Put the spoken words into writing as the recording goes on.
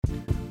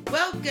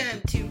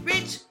Welcome to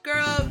Rich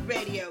Girl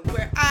Radio,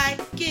 where I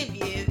give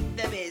you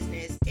the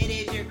business. It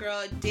is your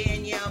girl,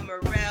 Danielle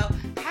Morel,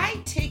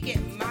 high-ticket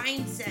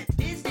mindset,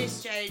 business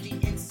strategy,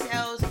 and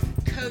sales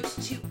coach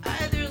to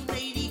other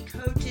lady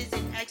coaches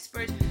and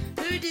experts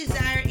who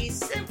desire a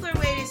simpler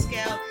way to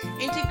scale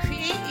and to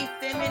create a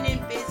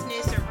feminine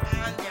business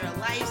around their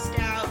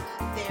lifestyle,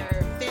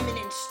 their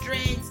feminine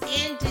strengths,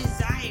 and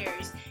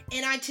desires.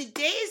 And on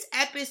today's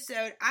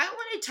episode, I want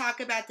to talk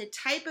about the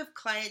type of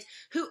clients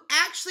who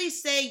actually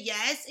say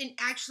yes and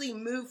actually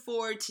move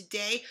forward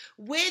today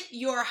with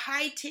your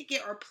high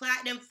ticket or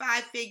platinum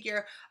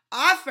 5-figure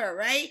offer,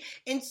 right?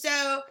 And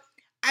so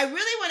I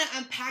really want to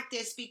unpack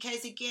this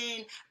because,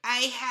 again,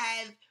 I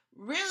have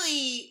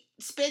really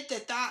spent the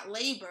thought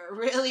labor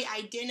really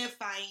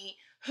identifying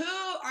who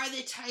are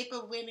the type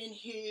of women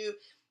who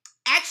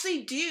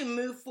actually do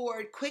move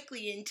forward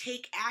quickly and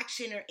take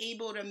action, are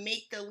able to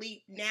make the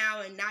leap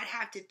now and not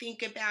have to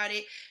think about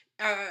it.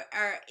 And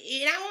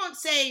I won't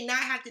say not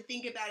have to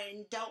think about it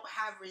and don't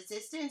have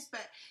resistance,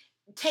 but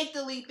take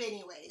the leap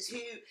anyways,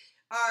 who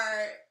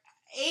are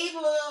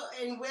able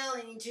and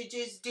willing to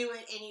just do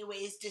it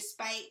anyways,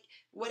 despite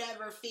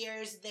whatever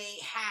fears they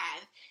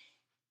have.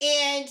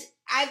 And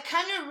I've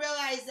kind of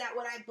realized that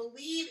what I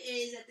believe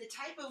is that the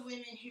type of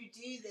women who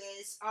do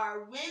this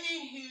are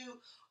women who,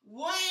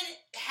 one,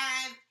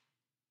 have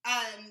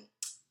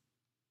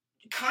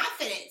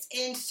confidence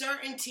and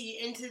certainty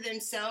into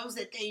themselves,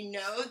 that they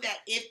know that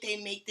if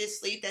they make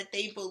this leap, that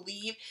they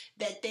believe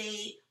that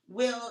they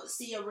will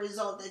see a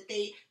result, that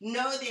they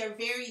know they're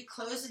very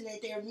close and that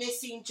they're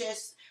missing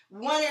just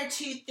one or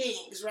two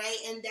things, right?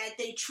 And that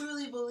they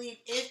truly believe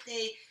if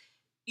they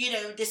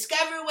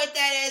discover what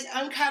that is,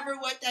 uncover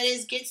what that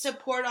is, get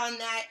support on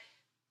that,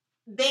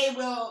 they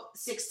will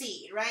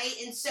succeed, right?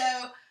 And so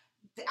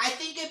I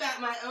think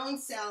about my own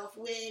self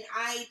when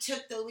I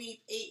took the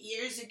leap 8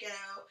 years ago,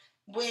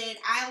 when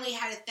I only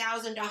had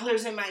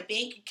 $1,000 in my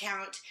bank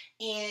account,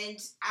 and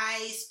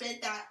I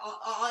spent that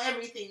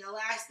everything, the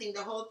last thing,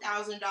 the whole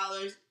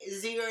 $1,000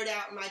 zeroed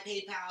out in my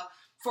PayPal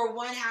for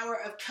 1 hour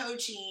of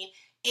coaching,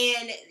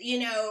 and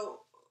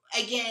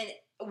again,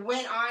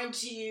 went on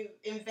to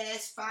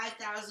invest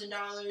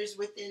 $5,000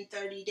 within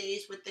 30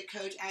 days with the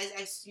coach as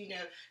I,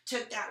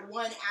 took that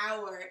 1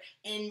 hour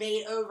and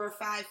made over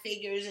 5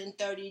 figures in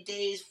 30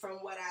 days from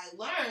what I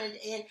learned.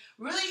 And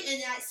really in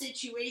that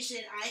situation,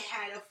 I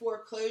had a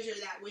foreclosure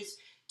that was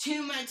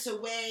 2 months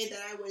away that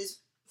I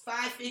was 5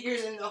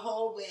 figures in the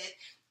hole with.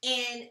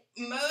 And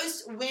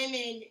most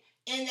women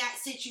in that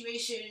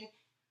situation,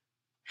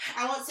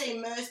 I won't say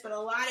most, but a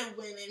lot of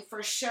women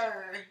for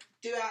sure,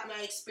 throughout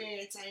my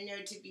experience, I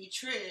know to be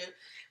true,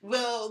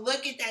 will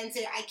look at that and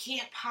say, I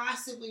can't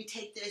possibly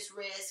take this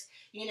risk.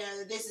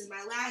 This is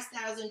my last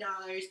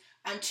 $1,000.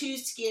 I'm too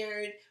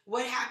scared.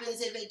 What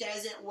happens if it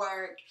doesn't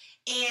work?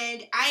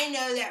 And I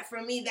know that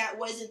for me, that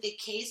wasn't the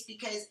case,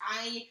 because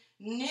I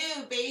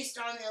knew based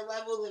on the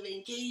level of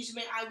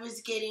engagement I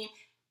was getting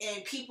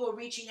and people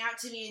reaching out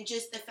to me, and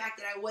just the fact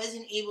that I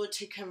wasn't able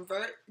to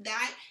convert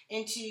that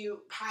into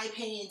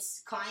high-paying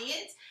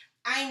clients,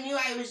 I knew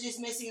I was just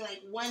missing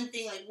one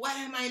thing. What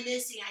am I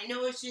missing? I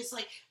know it's just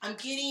I'm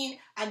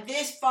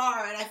this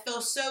far and I feel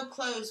so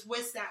close.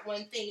 What's that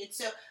one thing? And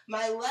so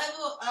my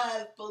level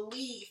of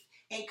belief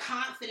and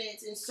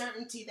confidence and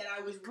certainty that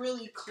I was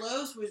really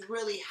close was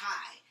really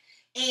high.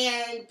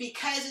 And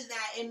because of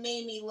that, it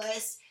made me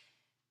less,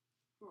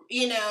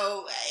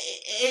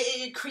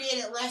 it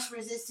created less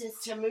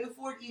resistance to move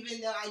forward,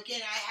 even though,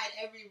 again, I had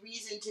every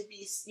reason to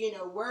be,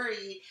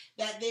 worried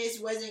that this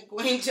wasn't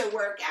going to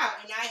work out.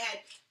 And I had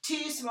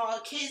 2 small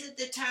kids at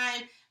the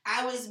time.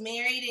 I was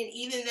married, and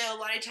even though a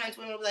lot of times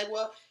women will be like,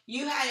 well,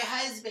 you had a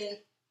husband,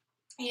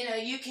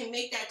 you can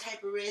make that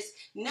type of risk.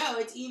 No,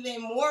 it's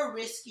even more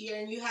riskier,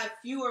 and you have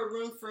fewer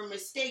room for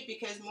mistake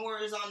because more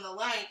is on the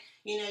line.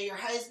 Your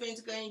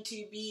husband's going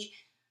to be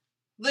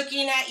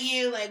looking at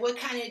you what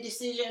kind of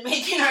decision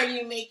making are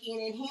you making,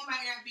 and he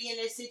might not be in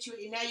a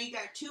situation. Now you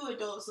got 2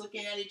 adults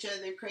looking at each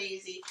other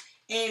crazy,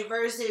 and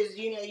versus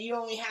you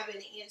only have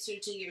an answer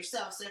to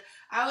yourself. So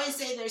I always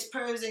say there's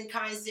pros and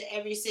cons to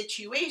every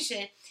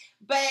situation,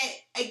 but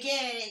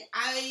again,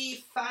 I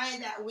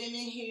find that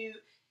women who,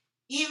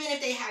 even if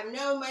they have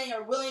no money,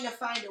 are willing to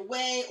find a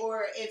way,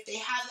 or if they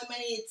have the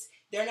money,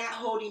 they're not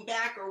holding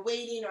back or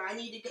waiting, or I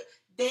need to go.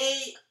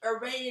 They are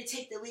ready to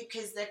take the leap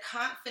because the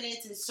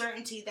confidence and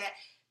certainty that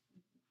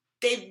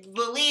they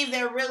believe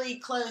they're really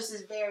close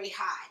is very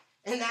high.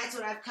 And that's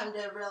what I've come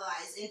to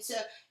realize. And so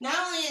not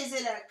only is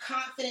it a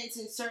confidence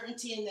and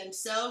certainty in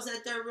themselves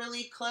that they're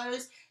really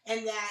close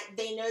and that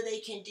they know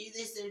they can do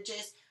this, they're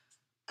just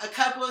a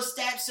couple of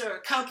steps or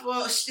a couple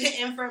of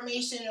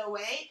information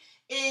away,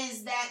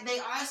 is that they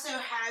also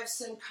have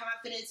some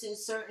confidence and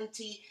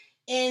certainty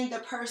in the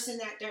person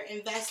that they're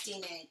investing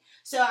in.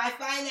 So I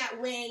find that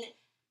when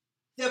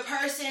the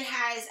person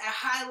has a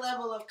high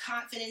level of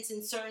confidence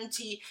and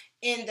certainty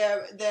in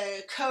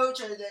the coach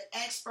or the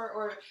expert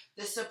or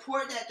the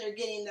support that they're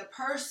getting, the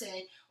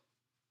person,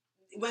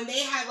 when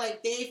they have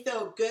they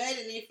feel good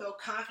and they feel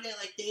confident,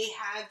 they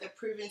have the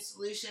proven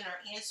solution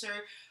or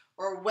answer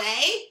or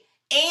way,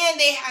 and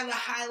they have a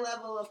high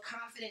level of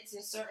confidence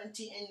and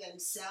certainty in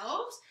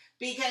themselves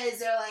because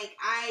they're like,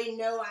 I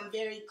know I'm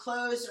very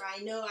close, or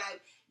I know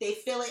they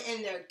feel it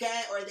in their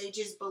gut, or they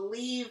just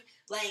believe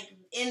like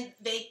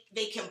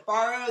they can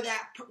borrow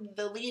that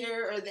the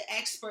leader or the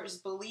expert's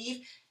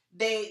belief.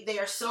 They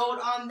are sold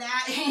on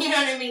that. You know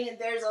what I mean? And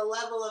there's a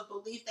level of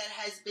belief that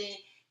has been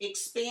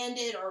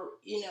expanded or,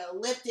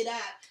 lifted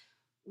up,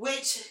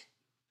 which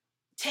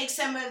takes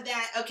some of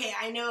that, okay,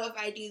 I know if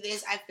I do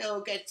this, I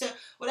feel good. So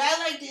what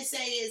I like to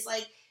say is,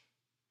 like,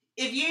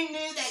 if you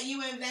knew that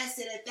you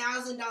invested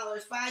 $1,000,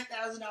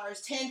 $5,000,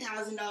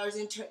 $10,000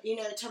 into,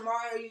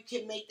 tomorrow you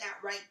could make that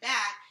right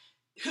back,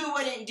 who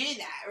wouldn't do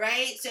that,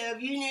 right? So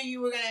if you knew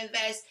you were going to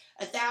invest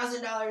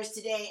 $1,000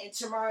 today and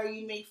tomorrow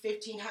you make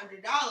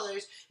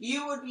 $1,500,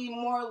 you would be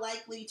more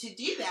likely to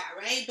do that,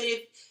 right? But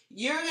if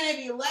you're going to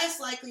be less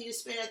likely to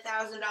spend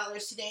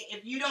 $1,000 today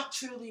if you don't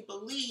truly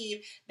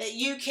believe that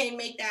you can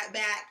make that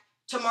back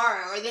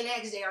tomorrow or the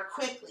next day or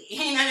quickly,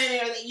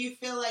 or that you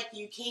feel like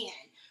you can,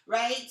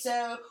 right?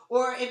 So,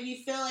 or if you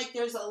feel like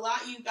there's a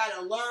lot you got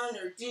to learn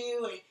or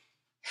do and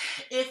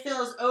it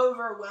feels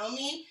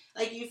overwhelming,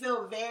 like you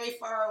feel very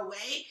far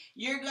away,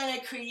 you're going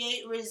to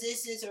create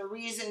resistance or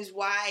reasons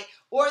why,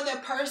 or the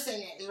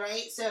person is,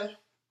 right? So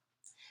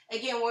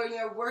again, when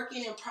you're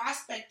working and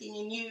prospecting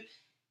and you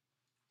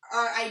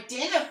are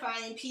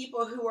identifying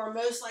people who are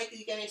most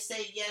likely going to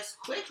say yes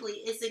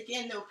quickly, it's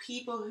again the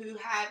people who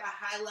have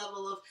a high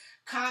level of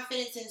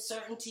confidence and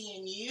certainty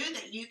in you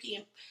that you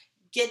can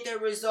get the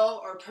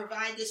result or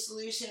provide the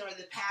solution or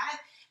the path.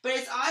 But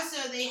it's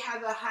also they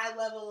have a high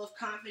level of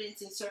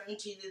confidence and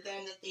certainty to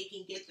them that they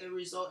can get the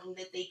result and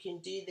that they can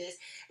do this.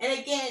 And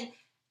again,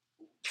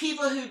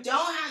 people who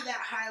don't have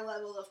that high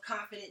level of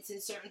confidence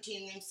and certainty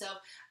in themselves,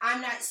 I'm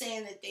not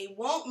saying that they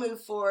won't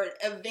move forward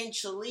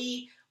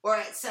eventually or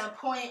at some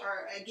point,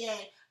 or again,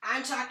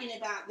 I'm talking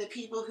about the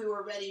people who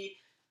are ready,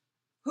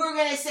 who are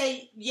going to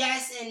say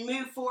yes and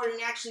move forward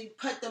and actually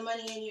put the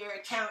money in your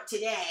account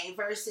today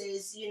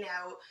versus,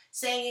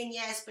 saying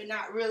yes but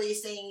not really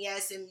saying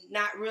yes and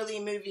not really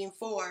moving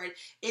forward.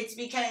 It's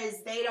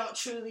because they don't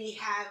truly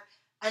have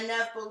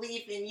enough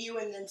belief in you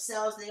and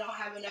themselves. They don't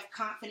have enough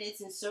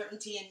confidence and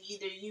certainty in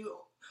either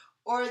you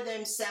or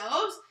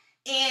themselves.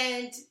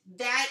 And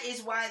that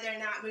is why they're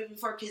not moving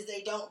forward, because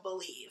they don't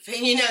believe.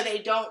 And,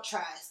 they don't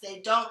trust.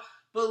 They don't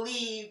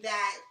believe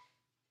that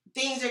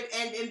things are,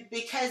 and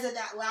because of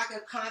that lack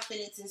of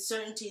confidence and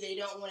certainty, they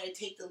don't want to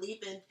take the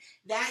leap. And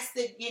that's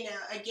the,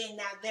 again,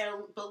 now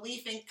their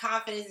belief and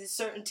confidence and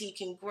certainty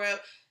can grow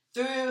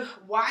through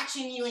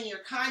watching you and your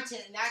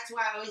content. And that's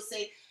why I always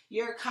say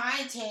your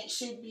content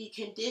should be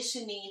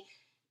conditioning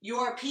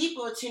your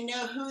people to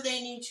know who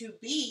they need to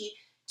be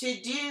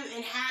to do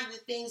and have the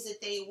things that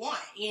they want.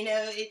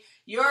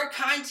 Your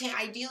content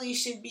ideally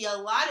should be a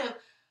lot of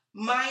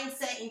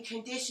mindset and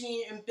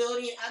conditioning and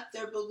building up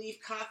their belief,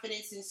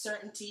 confidence, and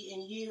certainty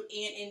in you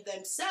and in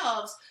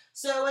themselves.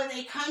 So when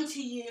they come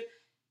to you,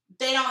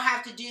 they don't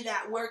have to do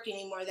that work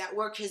anymore. That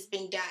work has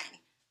been done.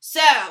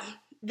 So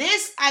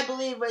this, I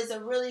believe, was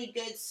a really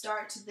good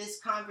start to this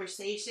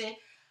conversation.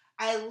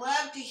 I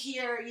love to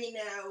hear,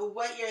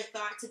 what your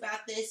thoughts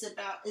about this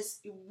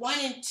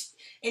one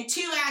in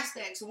two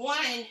aspects.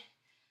 One,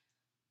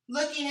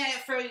 looking at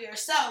it for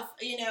yourself,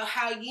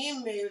 how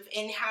you move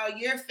and how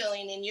you're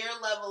feeling and your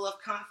level of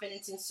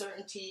confidence and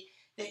certainty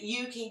that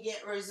you can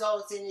get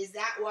results. And is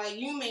that why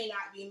you may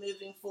not be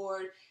moving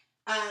forward?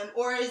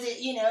 Or is it,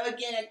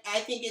 again,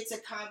 I think it's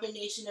a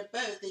combination of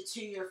both. It's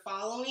who you're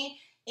following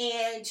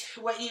and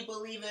what you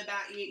believe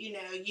about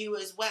you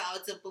as well.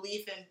 It's a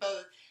belief in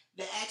both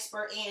the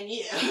expert and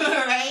you,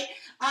 right?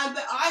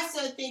 But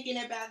also thinking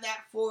about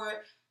that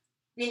for,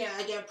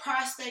 again,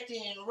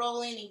 prospecting and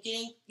enrolling and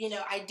getting,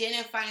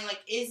 identifying,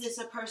 like, is this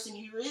a person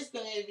who is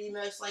going to be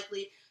most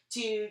likely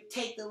to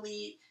take the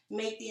lead,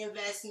 make the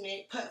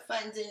investment, put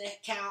funds in an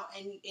account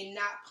and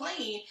not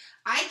playing?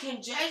 I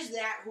can judge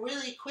that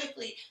really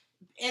quickly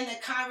in the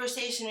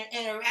conversation or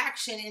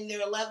interaction in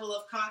their level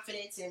of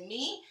confidence in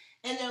me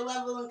and their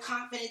level of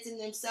confidence in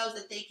themselves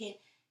that they can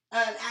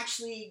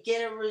actually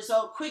get a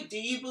result quick. Do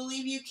you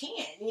believe you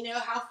can?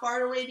 How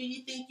far away do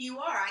you think you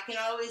are? I can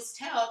always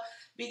tell,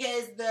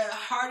 because the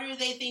harder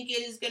they think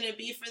it is going to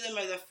be for them,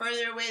 or the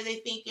further away they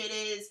think it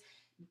is,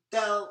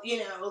 the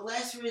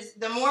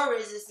more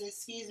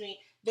resistance,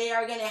 they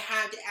are going to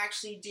have to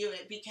actually do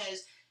it,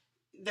 because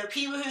the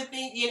people who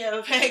think,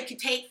 can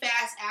take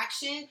fast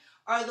action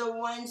are the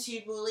ones who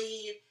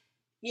believe,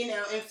 in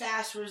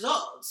fast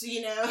results,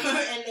 and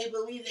they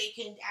believe they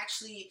can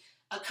actually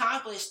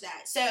accomplish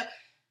that. So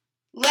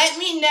let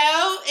me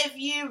know if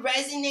you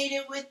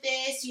resonated with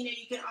this. You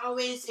can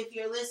always, if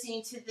you're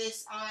listening to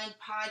this on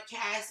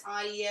podcast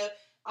audio,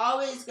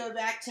 always go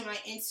back to my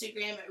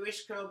Instagram at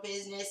Rich Girl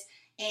Business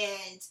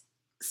and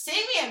send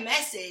me a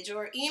message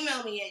or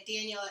email me at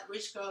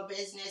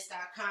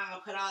Danielle@richgirlbusiness.com.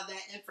 I'll put all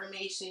that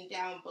information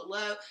down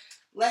below.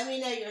 Let me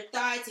know your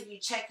thoughts. If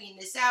you're checking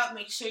this out,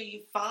 make sure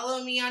you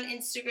follow me on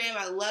Instagram.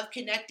 I love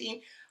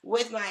connecting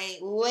with my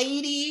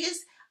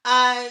ladies.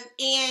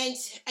 And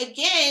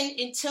again,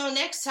 until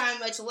next time,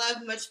 much love,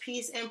 much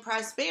peace, and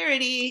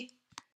prosperity.